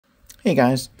Hey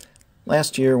guys,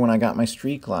 last year when I got my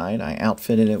Street Glide, I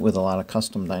outfitted it with a lot of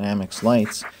custom dynamics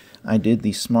lights. I did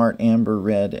the smart amber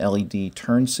red LED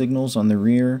turn signals on the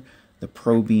rear, the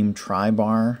ProBeam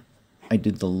tri-bar, I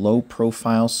did the low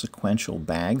profile sequential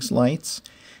bags lights,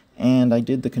 and I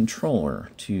did the controller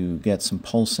to get some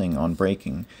pulsing on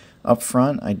braking. Up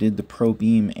front I did the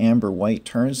ProBeam amber white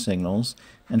turn signals,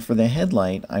 and for the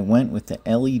headlight I went with the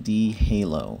LED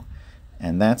halo,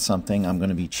 and that's something I'm going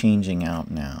to be changing out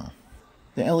now.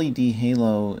 The LED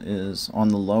halo is on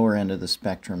the lower end of the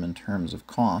spectrum in terms of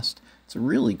cost. It's a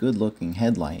really good looking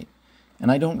headlight, and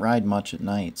I don't ride much at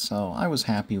night, so I was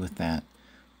happy with that.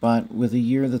 But with a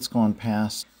year that's gone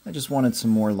past, I just wanted some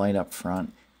more light up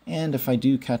front, and if I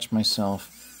do catch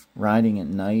myself riding at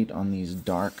night on these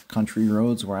dark country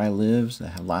roads where I live that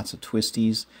have lots of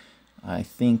twisties, I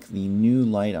think the new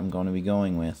light I'm going to be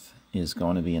going with is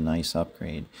going to be a nice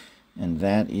upgrade. And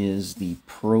that is the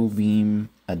ProBeam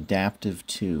Adaptive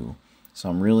 2. So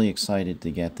I'm really excited to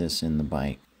get this in the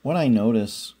bike. What I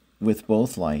notice with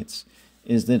both lights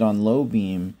is that on low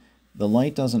beam, the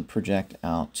light doesn't project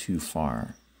out too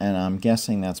far. And I'm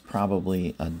guessing that's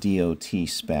probably a DOT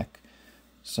spec,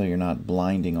 so you're not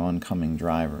blinding oncoming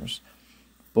drivers.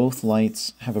 Both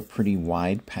lights have a pretty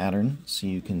wide pattern, so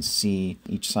you can see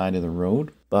each side of the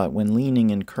road. But when leaning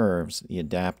in curves, the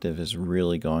adaptive is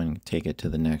really going to take it to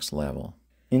the next level.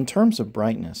 In terms of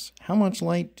brightness, how much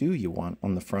light do you want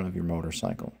on the front of your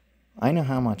motorcycle? I know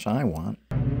how much I want.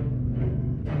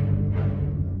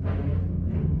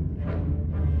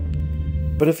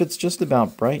 But if it's just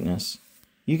about brightness,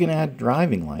 you can add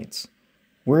driving lights.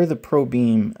 Where the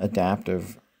ProBeam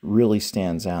Adaptive really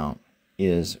stands out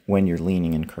is when you're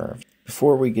leaning in curves.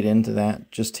 Before we get into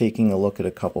that, just taking a look at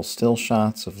a couple still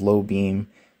shots of low beam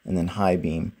and then high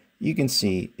beam, you can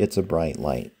see it's a bright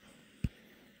light.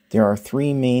 There are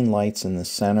 3 main lights in the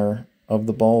center of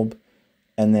the bulb,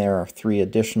 and there are 3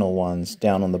 additional ones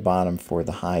down on the bottom for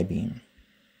the high beam.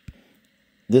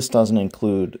 This doesn't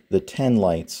include the 10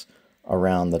 lights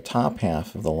around the top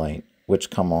half of the light, which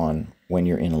come on when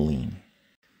you're in a lean.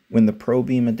 When the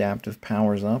ProBeam Adaptive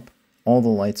powers up, all the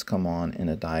lights come on in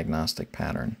a diagnostic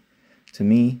pattern. To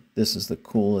me, this is the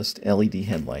coolest LED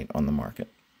headlight on the market.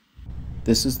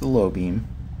 This is the low beam,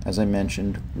 as I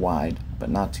mentioned, wide,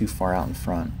 but not too far out in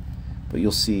front. But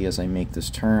you'll see as I make this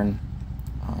turn,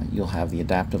 you'll have the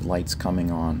adaptive lights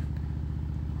coming on.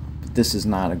 But this is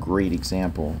not a great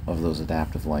example of those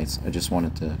adaptive lights. I just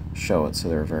wanted to show it so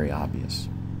they're very obvious.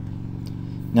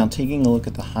 Now taking a look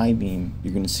at the high beam,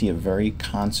 you're going to see a very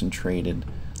concentrated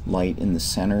light in the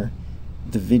center.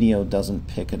 The video doesn't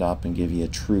pick it up and give you a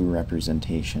true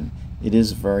representation. It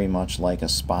is very much like a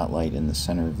spotlight in the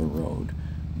center of the road,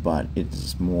 but it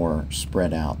is more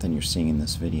spread out than you're seeing in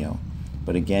this video.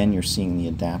 But again, you're seeing the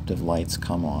adaptive lights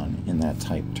come on in that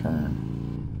tight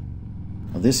turn.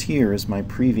 Now this here is my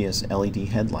previous LED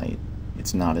headlight.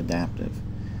 It's not adaptive.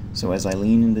 So as I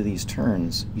lean into these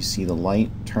turns, you see the light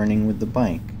turning with the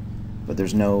bike, but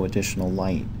there's no additional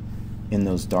light in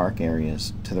those dark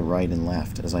areas to the right and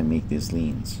left as I make these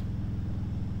leans.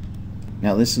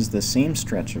 Now this is the same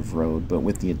stretch of road but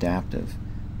with the adaptive,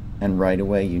 and right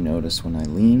away you notice when I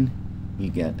lean you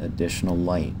get additional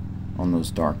light on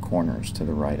those dark corners to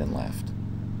the right and left.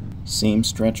 Same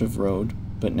stretch of road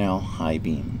but now high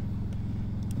beam.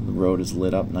 The road is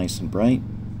lit up nice and bright.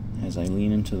 As I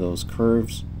lean into those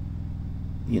curves,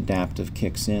 the adaptive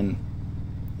kicks in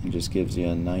and just gives you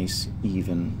a nice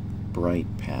even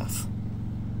bright path.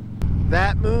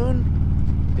 That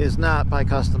moon is not by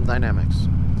Custom Dynamics,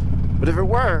 but if it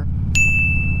were,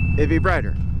 it'd be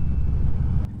brighter.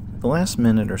 The last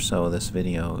minute or so of this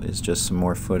video is just some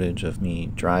more footage of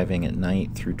me driving at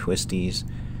night through twisties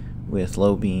with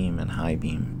low beam and high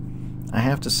beam. I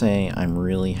have to say I'm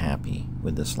really happy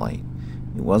with this light.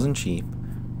 It wasn't cheap,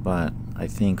 but I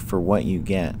think for what you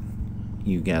get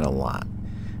a lot.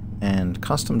 And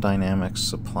Custom Dynamics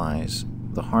supplies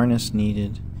the harness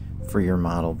needed for your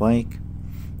model bike.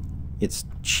 It's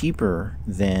cheaper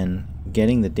than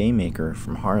getting the Daymaker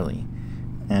from Harley,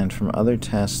 and from other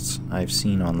tests I've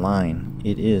seen online,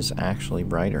 it is actually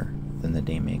brighter than the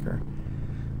Daymaker.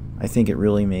 I think it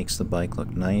really makes the bike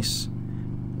look nice.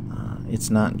 It's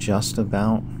not just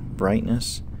about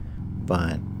brightness,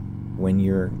 but when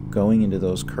you're going into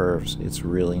those curves, it's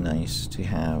really nice to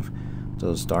have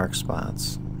those dark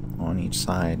spots on each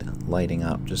side lighting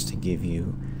up just to give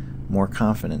you more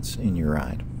confidence in your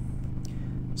ride.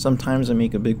 Sometimes I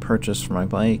make a big purchase for my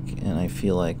bike and I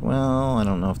feel like, well, I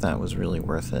don't know if that was really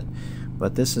worth it,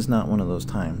 but this is not one of those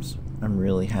times. I'm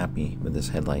really happy with this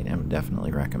headlight and would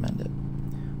definitely recommend it.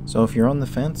 So if you're on the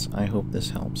fence, I hope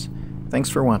this helps. Thanks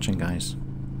for watching, guys.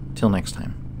 Till next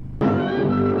time.